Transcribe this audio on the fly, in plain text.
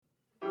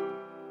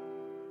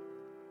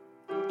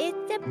It's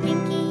the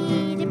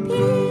Pinky the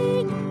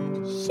Pig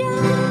Show.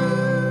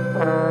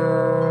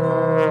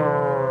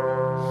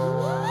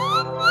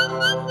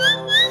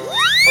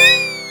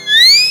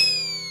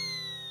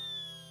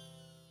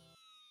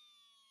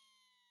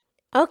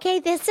 Okay,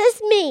 this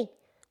is me.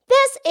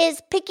 This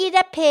is Pinky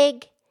the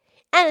Pig.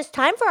 And it's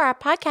time for our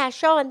podcast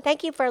show. And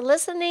thank you for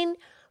listening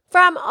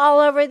from all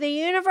over the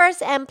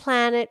universe and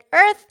planet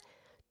Earth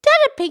to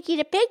the Pinky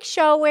the Pig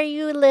Show, where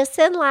you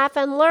listen, laugh,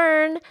 and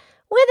learn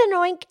with an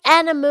oink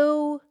and a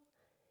moo.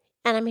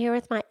 And I'm here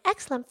with my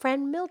excellent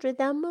friend Mildred,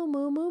 the moo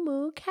moo moo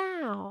moo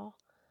cow.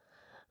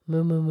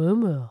 Moo moo moo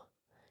moo.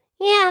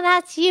 Yeah,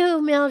 that's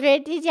you,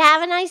 Mildred. Did you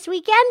have a nice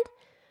weekend?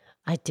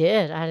 I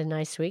did. I had a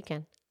nice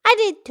weekend. I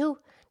did too.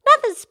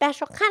 Nothing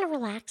special, kind of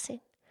relaxing.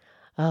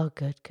 Oh,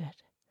 good.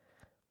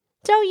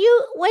 So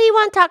what do you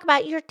want to talk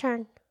about? Your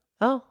turn.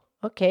 Oh,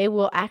 okay.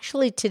 Well,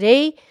 actually,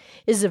 today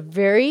is a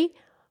very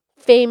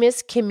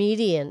famous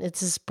comedian.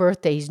 It's his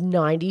birthday. He's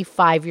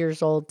 95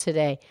 years old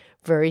today.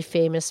 Very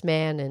famous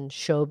man in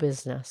show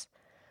business.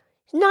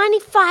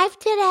 95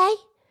 today?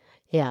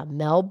 Yeah,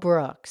 Mel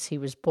Brooks. He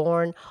was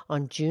born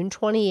on June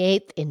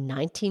 28th in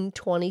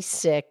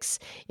 1926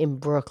 in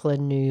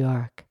Brooklyn, New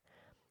York.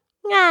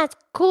 That's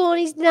cool.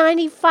 He's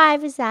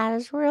 95. Is that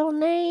his real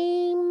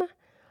name?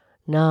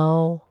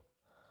 No.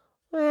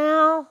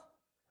 Well,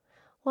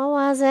 what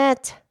was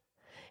it?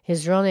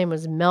 His real name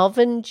was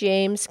Melvin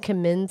James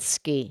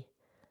Kaminsky.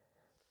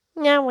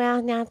 Yeah,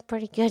 well, that's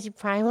pretty good. You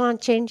probably want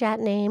to change that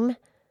name.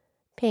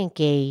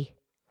 Pinky.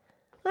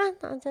 Well,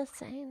 I'm just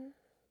saying.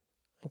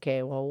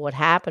 Okay, well, what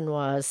happened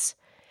was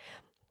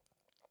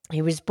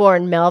he was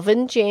born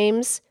Melvin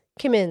James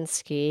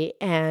Kaminsky,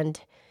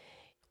 and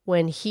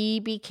when he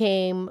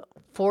became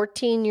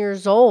 14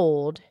 years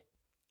old,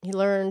 he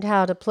learned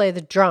how to play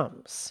the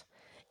drums,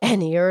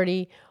 and he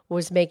already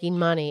was making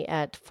money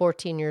at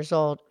 14 years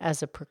old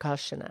as a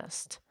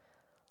percussionist.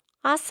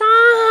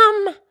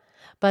 Awesome!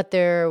 But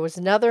there was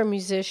another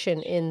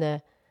musician in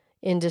the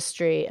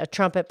industry, a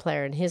trumpet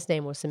player, and his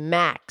name was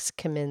Max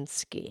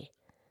Kaminsky.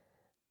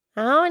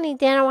 Oh, and he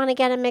didn't want to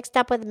get him mixed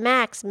up with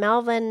Max,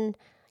 Melvin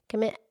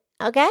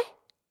okay?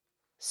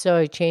 So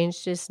he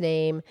changed his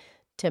name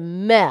to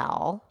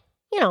Mel,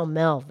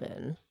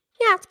 Melvin.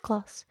 Yeah, it's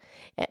close.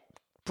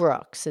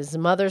 Brooks. His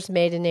mother's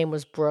maiden name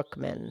was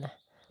Brookman.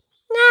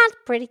 That's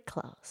pretty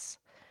close.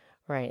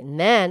 Right, and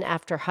then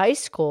after high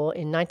school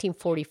in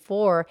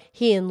 1944,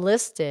 he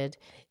enlisted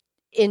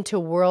into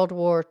World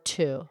War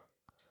II.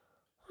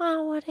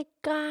 Wow, what a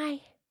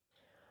guy.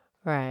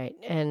 Right,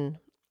 and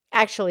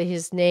actually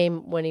his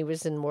name when he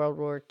was in World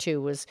War II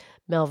was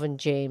Melvin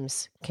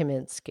James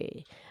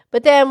Kaminsky.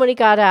 But then when he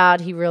got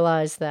out, he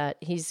realized that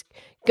he's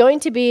going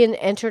to be an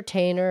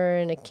entertainer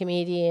and a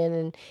comedian,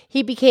 and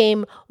he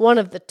became one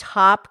of the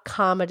top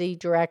comedy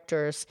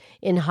directors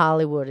in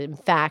Hollywood. In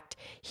fact,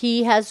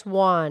 he has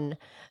won,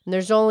 and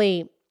there's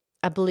only,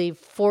 I believe,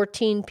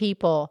 14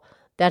 people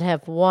that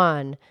have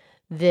won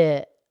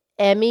the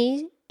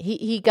Emmy.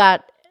 He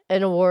got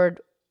an award,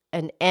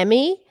 an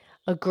Emmy,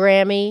 a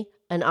Grammy,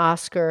 an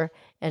Oscar,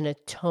 and a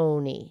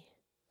Tony.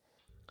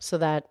 So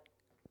that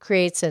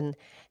creates an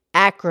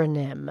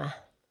acronym.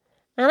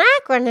 An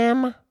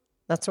acronym?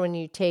 That's when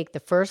you take the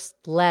first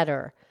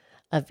letter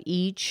of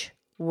each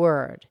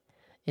word.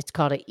 It's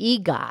called an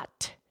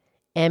EGOT.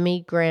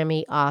 Emmy,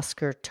 Grammy,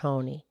 Oscar,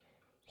 Tony.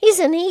 He's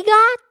an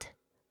EGOT?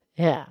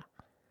 Yeah.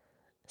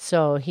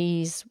 So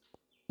you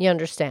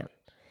understand.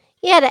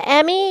 Yeah, the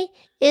Emmy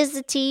is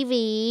the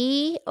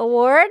TV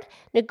award.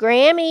 The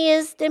Grammy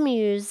is the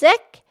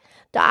music.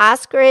 The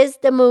Oscar is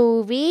the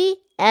movie.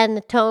 And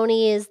the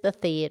Tony is the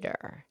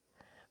theater.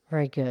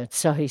 Very good.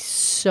 So he's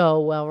so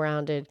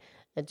well-rounded.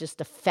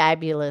 Just a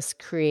fabulous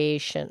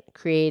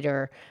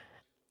creator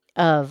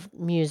of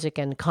music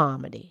and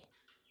comedy.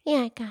 Yeah,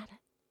 I got it.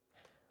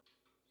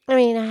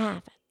 I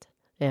have it.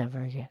 Yeah,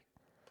 very good.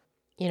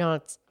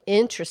 It's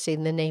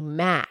interesting, the name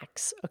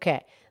Max.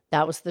 Okay,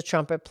 that was the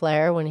trumpet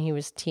player when he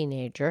was a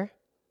teenager.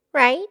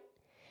 Right.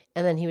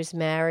 And then he was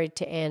married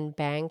to Anne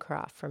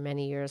Bancroft for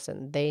many years,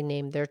 and they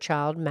named their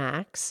child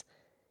Max.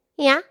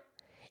 Yeah.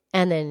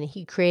 And then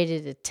he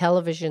created a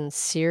television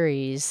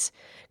series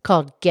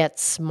called Get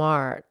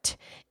Smart.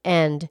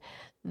 And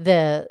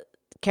the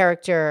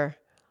character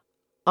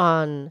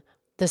on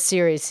the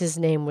series, his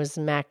name was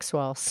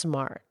Maxwell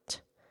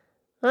Smart.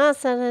 Well,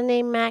 so the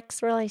name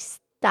Max really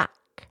stuck.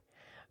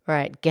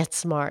 Right, Get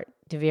Smart.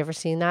 Have you ever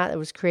seen that? It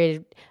was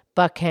created,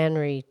 Buck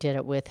Henry did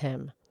it with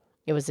him.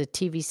 It was a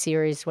TV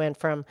series, went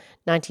from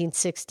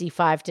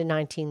 1965 to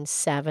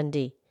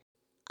 1970.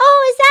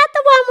 Oh, is that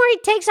the one where he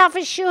takes off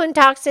his shoe and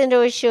talks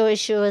into his shoe? His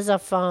shoe is a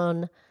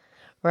phone.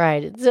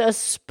 Right. It's a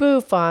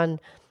spoof on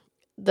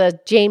the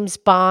James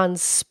Bond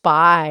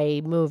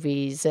spy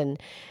movies, and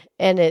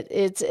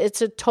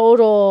it's a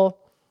total,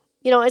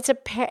 it's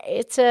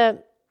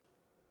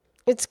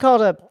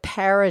called a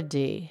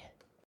parody.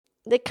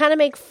 They kind of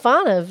make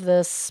fun of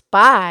the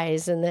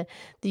spies and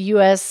the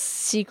U.S.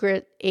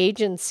 secret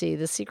agency,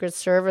 the Secret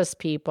Service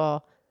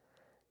people.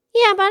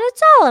 Yeah, but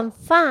it's all in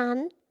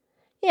fun.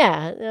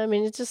 Yeah,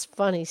 it's just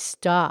funny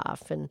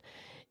stuff. And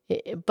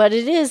but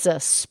it is a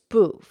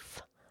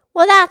spoof.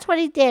 Well, that's what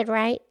he did,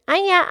 right? Now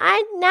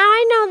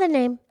I know the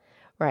name.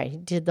 Right, he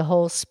did the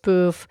whole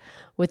spoof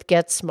with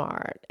Get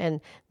Smart, and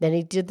then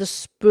he did the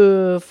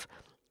spoof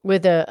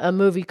with a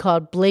movie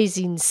called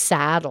Blazing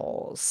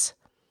Saddles.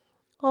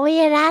 Oh,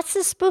 yeah, that's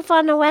the spoof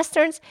on the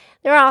Westerns.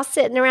 They're all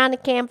sitting around a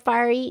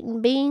campfire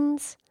eating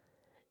beans.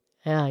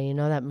 Yeah, you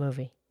know that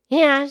movie.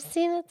 Yeah, I've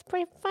seen it. It's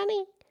pretty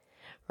funny.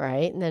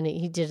 Right, and then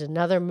he did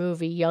another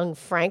movie, Young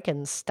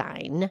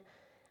Frankenstein.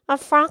 A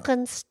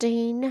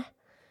Frankenstein.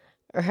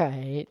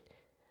 Right.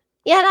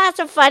 Yeah, that's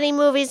a funny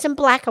movie. It's in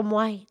black and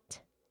white.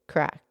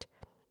 Correct.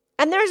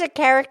 And there's a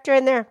character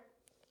in there.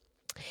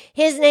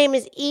 His name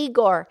is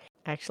Igor.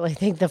 Actually, I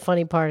think the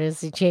funny part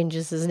is he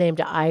changes his name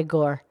to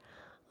Igor.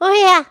 Oh,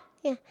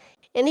 yeah.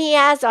 And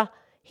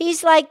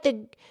he's like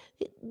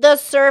the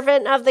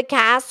servant of the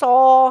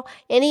castle,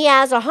 and he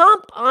has a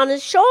hump on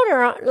his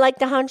shoulder, like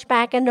the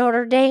Hunchback of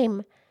Notre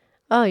Dame.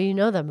 Oh, you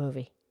know that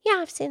movie. Yeah,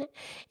 I've seen it.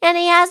 And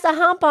he has the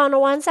hump on the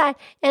one side,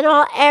 and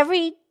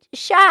every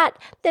shot,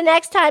 the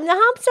next time the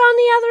hump's on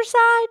the other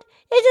side,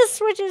 it just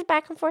switches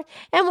back and forth.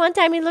 And one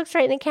time he looks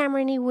right in the camera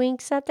and he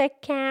winks at the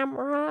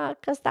camera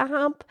because the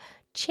hump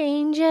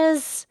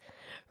changes.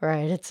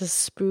 Right, it's a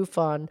spoof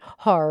on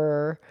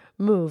horror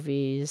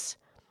movies.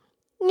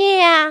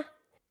 Yeah.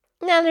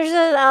 Now there's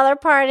another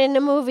part in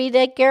the movie.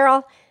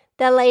 The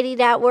lady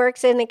that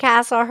works in the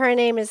castle, her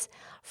name is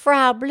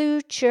Frau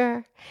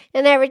Blucher.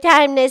 And every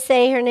time they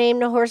say her name,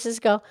 the horses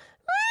go.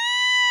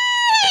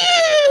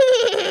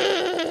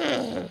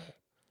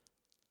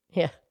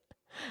 Yeah,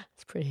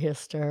 it's pretty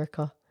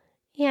hysterical.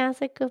 Yeah,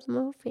 it's a good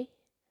movie.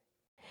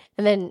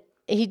 And then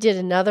he did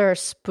another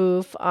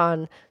spoof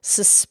on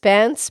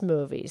suspense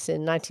movies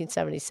in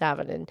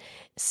 1977. And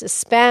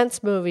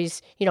suspense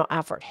movies,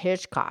 Alfred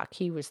Hitchcock,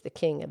 he was the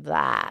king of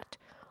that.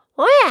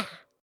 Oh, yeah.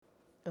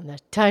 And the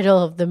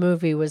title of the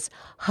movie was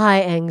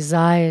High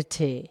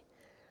Anxiety.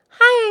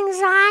 High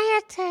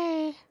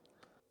Anxiety.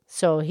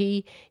 So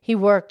he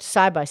worked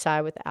side by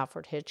side with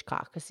Alfred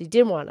Hitchcock because he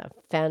didn't want to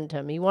offend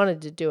him. He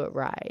wanted to do it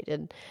right.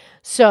 And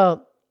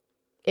so,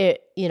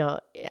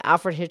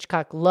 Alfred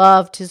Hitchcock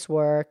loved his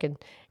work and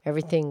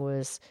everything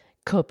was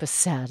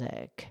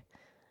copacetic.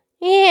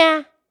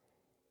 Yeah.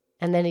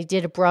 And then he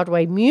did a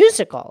Broadway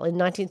musical in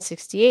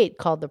 1968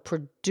 called The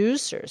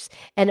Producers,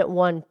 and it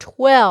won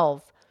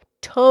 12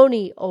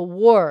 Tony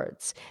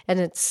Awards, and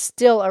it's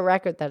still a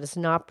record that is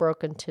not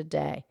broken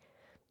today.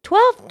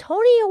 12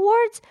 Tony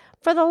Awards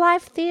for the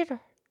live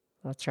theater.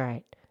 That's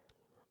right.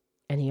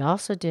 And he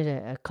also did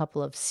a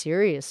couple of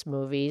serious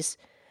movies,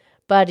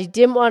 but he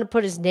didn't want to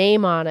put his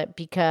name on it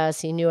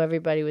because he knew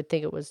everybody would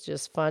think it was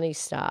just funny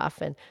stuff.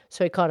 And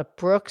so he called it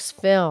Brooks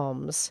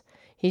Films.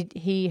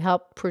 He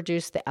helped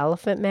produce The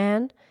Elephant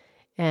Man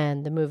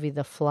and the movie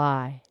The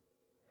Fly.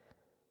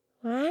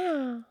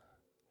 Wow.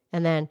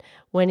 And then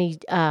when he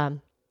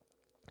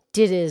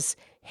did his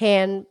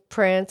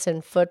handprints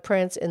and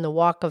footprints in the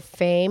Walk of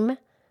Fame.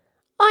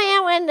 Oh,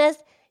 yeah, when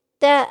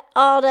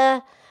all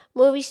the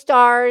movie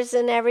stars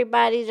and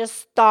everybody, the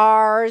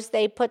stars,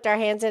 they put their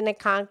hands in the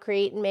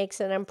concrete and makes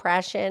an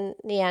impression.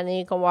 Yeah, and then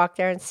you can walk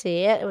there and see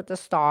it with the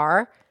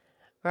star.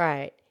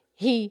 Right.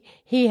 He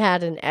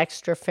had an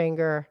extra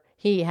finger.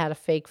 He had a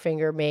fake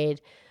finger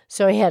made.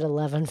 So he had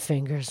 11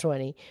 fingers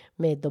when he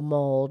made the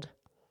mold.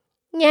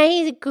 Yeah,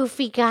 he's a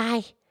goofy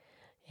guy.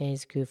 Yeah,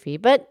 he's goofy.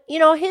 But,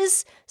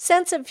 his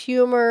sense of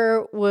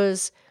humor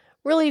was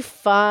really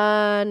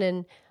fun.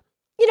 And,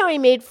 he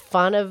made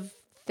fun of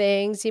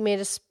things. He made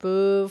a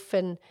spoof.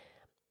 And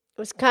it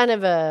was kind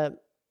of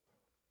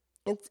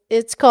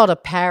it's called a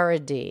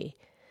parody,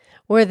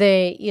 where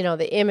they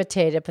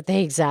imitate it, but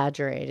they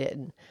exaggerate it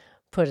and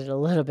put it a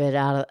little bit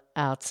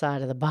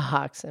outside of the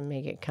box and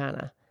make it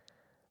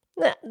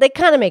they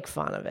kind of make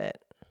fun of it.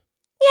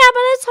 Yeah,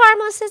 but it's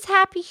harmless. It's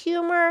happy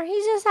humor.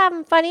 He's just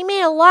having fun. He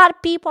made a lot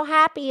of people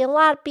happy and a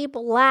lot of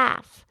people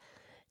laugh.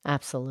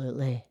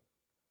 Absolutely.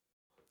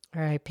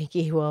 All right,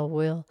 Pinky. Well,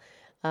 we'll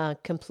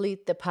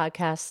complete the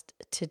podcast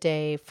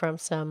today from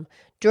some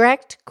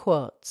direct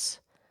quotes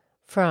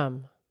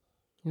from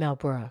Mel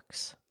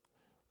Brooks.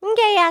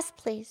 Okay, yes,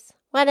 please.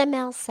 What did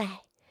Mel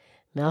say?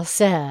 Mel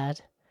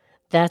said,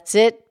 "That's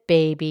it,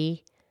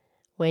 baby.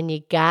 When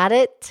you got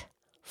it,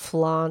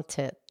 flaunt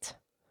it."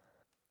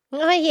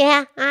 Oh,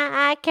 yeah,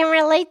 I can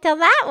relate to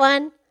that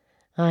one.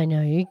 I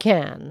know you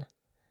can.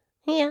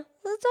 Yeah,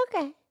 that's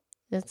okay.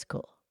 That's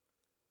cool.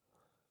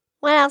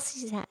 What else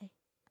did he say?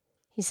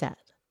 He said,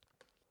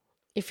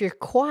 "If you're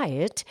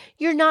quiet,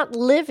 you're not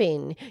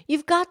living.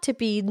 You've got to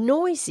be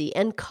noisy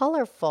and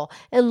colorful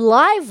and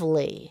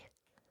lively."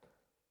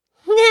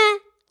 Yeah,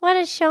 what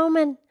a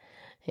showman.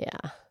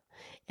 Yeah.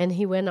 And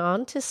he went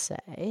on to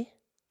say,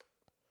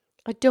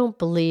 "I don't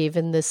believe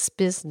in this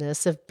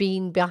business of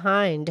being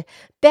behind.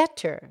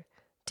 Better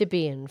to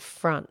be in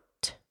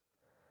front."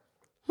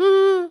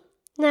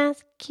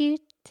 That's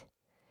cute.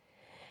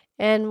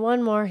 And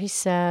one more, he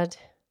said,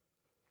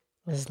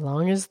 "As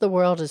long as the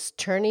world is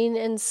turning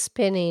and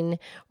spinning,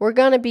 we're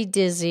going to be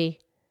dizzy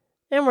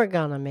and we're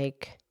going to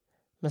make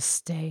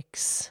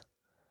mistakes."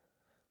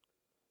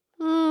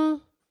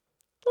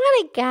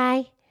 What a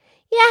guy.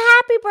 Yeah,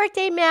 happy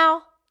birthday,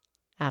 Mel.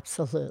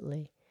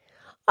 Absolutely.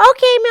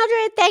 Okay,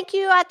 Mildred, thank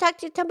you. I'll talk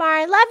to you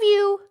tomorrow. I love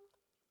you.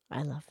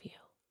 I love you.